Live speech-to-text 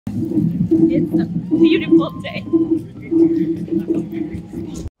It's a beautiful day.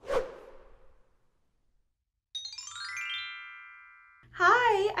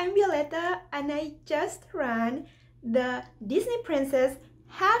 Hi, I'm Violeta and I just ran the Disney Princess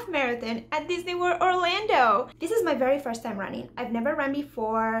Half Marathon at Disney World Orlando. This is my very first time running. I've never run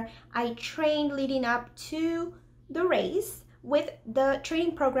before. I trained leading up to the race with the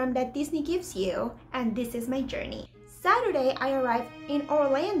training program that Disney gives you, and this is my journey. Saturday, I arrived in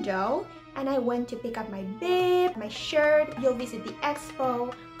Orlando and I went to pick up my bib, my shirt. You'll visit the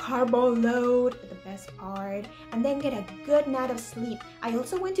expo, carbo load, the best part, and then get a good night of sleep. I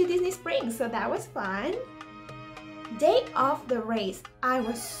also went to Disney Springs, so that was fun. Day of the race, I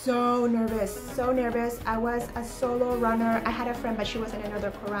was so nervous, so nervous. I was a solo runner. I had a friend, but she was in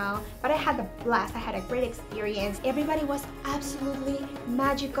another corral. But I had a blast. I had a great experience. Everybody was absolutely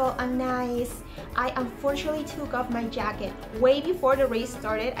magical and nice. I unfortunately took off my jacket way before the race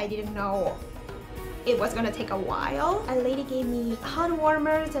started. I didn't know it was gonna take a while. A lady gave me hot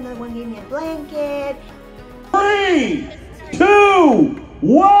warmers, another one gave me a blanket. 3, 2,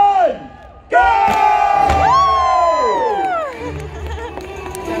 1, go!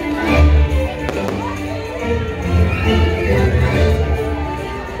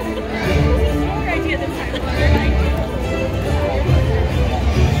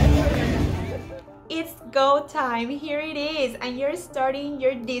 It's go time. Here it is, and you're starting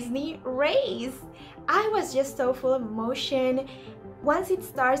your Disney race. I was just so full of emotion. Once it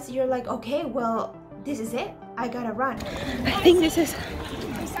starts, you're like, okay, well, this is it. I gotta run. I think this is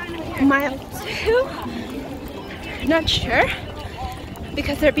mile 2. Not sure,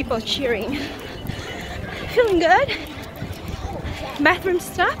 because there are people cheering. Feeling good. Bathroom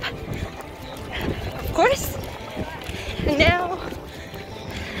stop, of course. And now,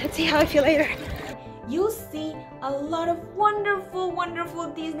 let's see how I feel later. You'll see a lot of wonderful,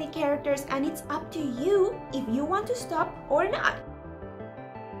 wonderful Disney characters, and it's up to you if you want to stop or not.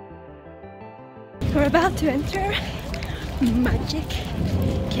 We're about to enter Magic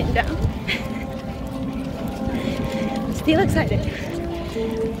Kingdom. Still excited.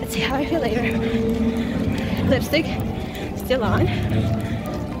 Let's see how I feel later. Lipstick still on.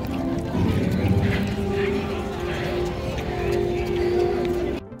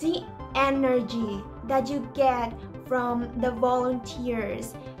 The energy that you get from the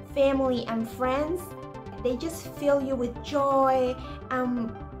volunteers, family and friends, they just fill you with joy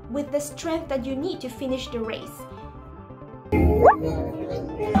and with the strength that you need to finish the race.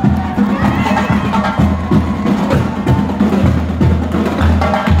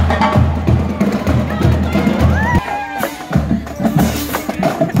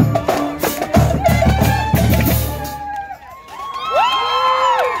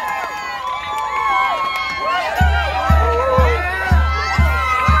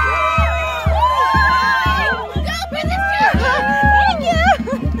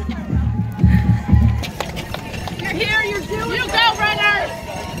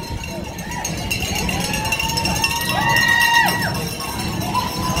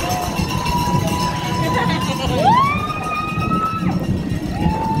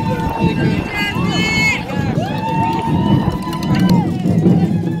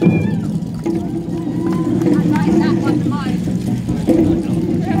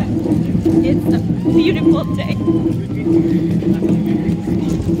 It's a beautiful day.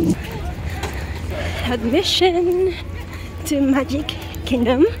 Admission to Magic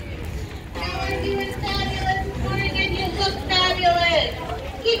Kingdom. How are you doing fabulous this morning, and you look fabulous.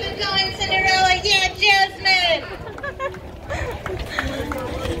 Keep it going, Cinderella. Yeah, Jasmine.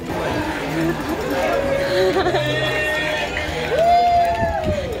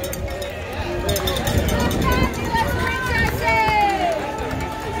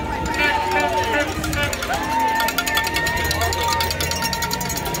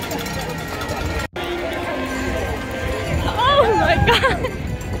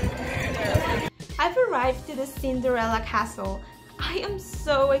 I've arrived to the Cinderella Castle. I am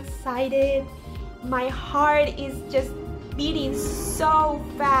so excited. My heart is just beating so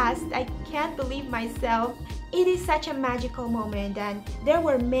fast. I can't believe myself. It is such a magical moment, and there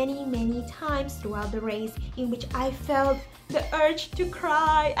were many times throughout the race in which I felt the urge to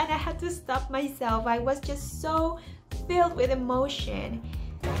cry and I had to stop myself. I was just so filled with emotion.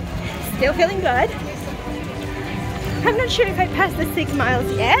 Still feeling good. I'm not sure if I passed the 6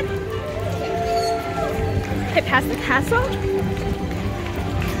 miles yet. I passed the castle.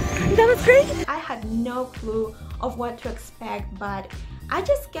 That was great. I had no clue of what to expect, but I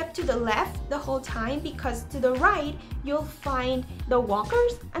just kept to the left the whole time, because to the right you'll find the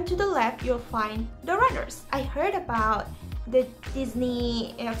walkers and to the left you'll find the runners. I heard about the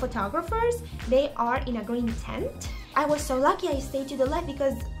Disney photographers, they are in a green tent. I was so lucky I stayed to the left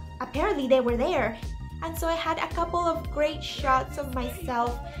because apparently they were there. And so I had a couple of great shots of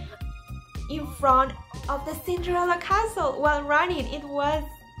myself in front of the Cinderella castle while running. It was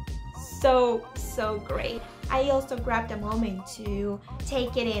so great. I also grabbed a moment to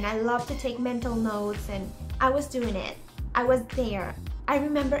take it in. I love to take mental notes, and I was doing it. I was there. I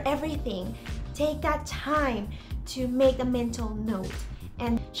remember everything. Take that time to make a mental note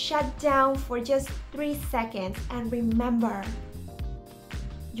and shut down for just 3 seconds and remember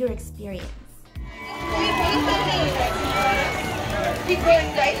your experience. Keep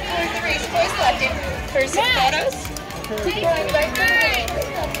going right toward the race course, left in for some photos. Keep going right toward the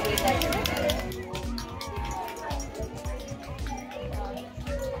race course.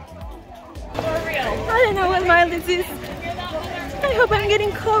 I don't know what mile this is. I hope I'm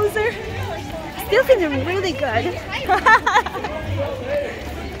getting closer. Still feeling really good.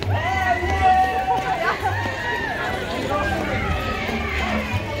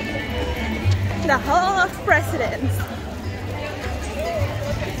 The Hall of Presidents.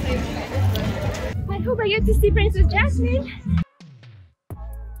 I hope I get to see Princess Jasmine.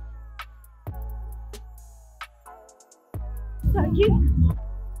 So cute.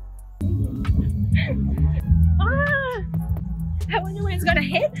 I wonder when it's gonna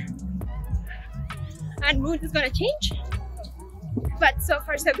hit and mood is gonna change. But so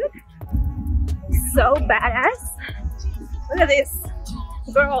far so good. So badass. Look at this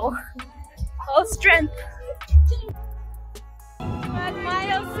girl. All strength. At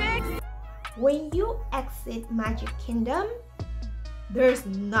mile 6. When you exit Magic Kingdom, there's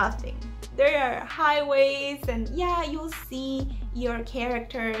nothing. There are highways and yeah, you'll see your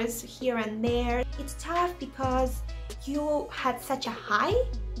characters here and there. It's tough because you had such a high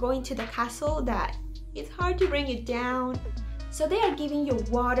going to the castle that it's hard to bring it down. So they are giving you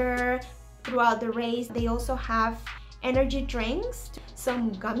water throughout the race. They also have energy drinks,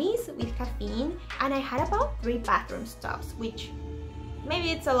 some gummies with caffeine, and I had about 3 bathroom stops, which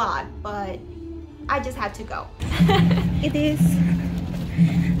maybe it's a lot, but I just had to go. It is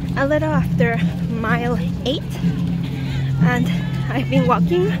a little after mile 8 and I've been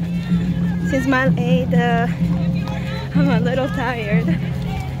walking since mile 8. I'm a little tired,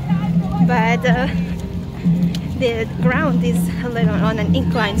 but the ground is a little on an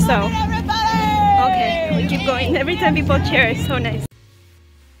incline, so okay, we keep going. Every time people cheer, it's so nice.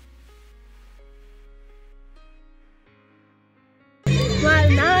 Mile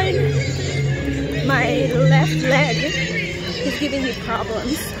 9, my left leg is giving me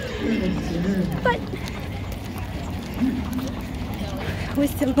problems, but we're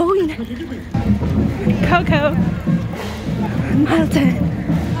still going. Coco, mile 10.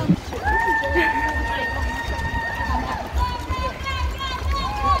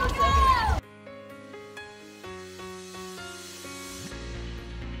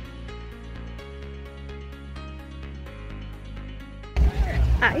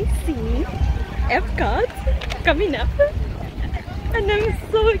 I see Epcot coming up and I'm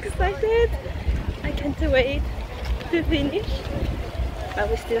so excited. I can't wait to finish, but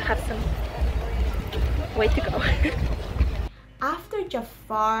we still have some way to go. After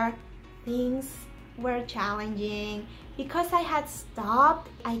Jafar, things were challenging. Because I had stopped,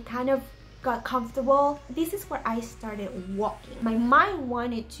 I kind of got comfortable. This is where I started walking. My mind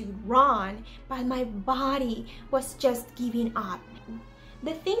wanted to run, but my body was just giving up.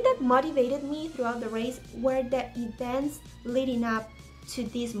 The thing that motivated me throughout the race were the events leading up to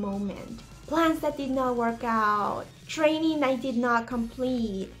this moment. Plans that did not work out, training I did not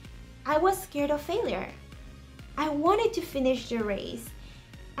complete. I was scared of failure. I wanted to finish the race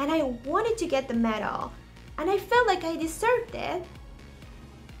and I wanted to get the medal and I felt like I deserved it.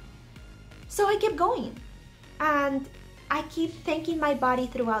 So I kept going and I keep thanking my body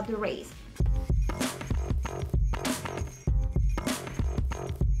throughout the race.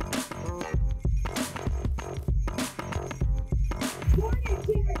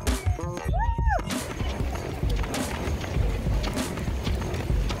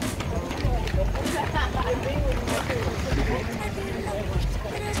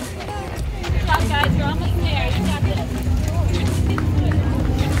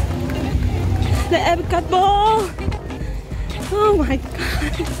 The Epcot ball! Oh my god!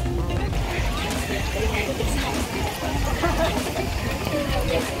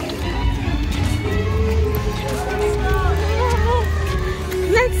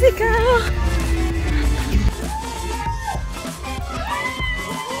 Mexico!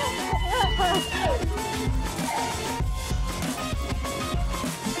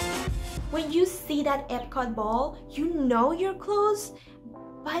 When you see be that Epcot ball, you know you're close,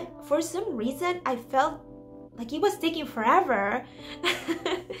 but for some reason I felt like it was taking forever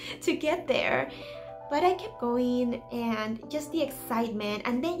to get there. But I kept going, and just the excitement,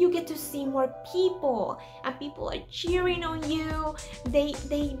 and then you get to see more people, and people are cheering on you, they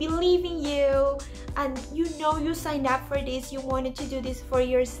believe in you, and you know you signed up for this, you wanted to do this for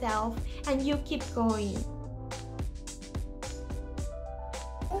yourself, and you keep going.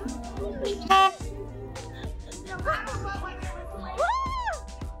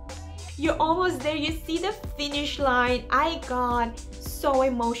 You're almost there, you see the finish line. I got so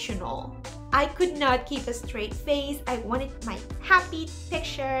emotional. I could not keep a straight face. I wanted my happy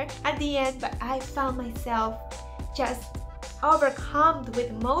picture at the end, but I found myself just overcome with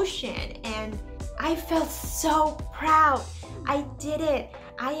emotion, and I felt so proud. I did it.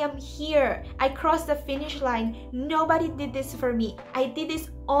 I am here. I crossed the finish line. Nobody did this for me. I did this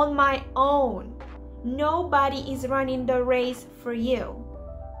on my own. Nobody is running the race for you.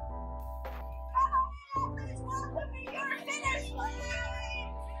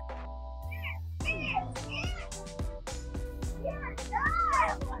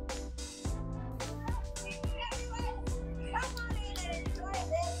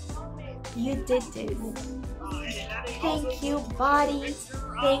 You did this. Thank you, body.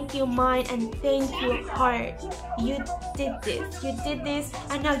 Thank you, mind, and thank you, heart. You did this. You did this,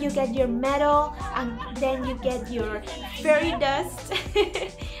 and now you get your medal, and then you get your fairy dust,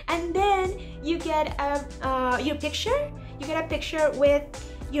 and then you get your picture. You get a picture with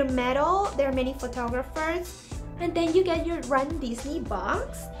your medal. There are many photographers, and then you get your Run Disney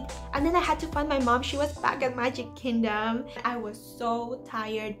box. And then I had to find my mom. She was back at Magic Kingdom. I was so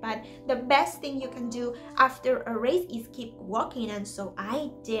tired, but the best thing you can do after a race is keep walking, and so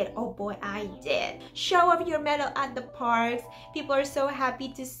I did. Oh boy, I did. Show off your medal at the parks. People are so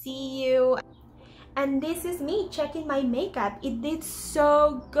happy to see you. And this is me checking my makeup. It did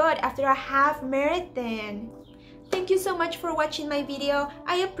so good after a half marathon. Thank you so much for watching my video.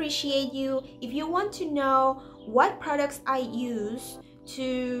 I appreciate you. If you want to know what products I use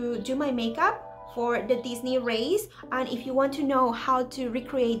to do my makeup for the Disney race, and if you want to know how to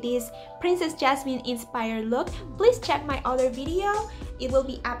recreate this Princess Jasmine inspired look, please check my other video. It will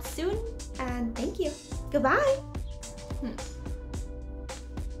be up soon, and thank you. Goodbye.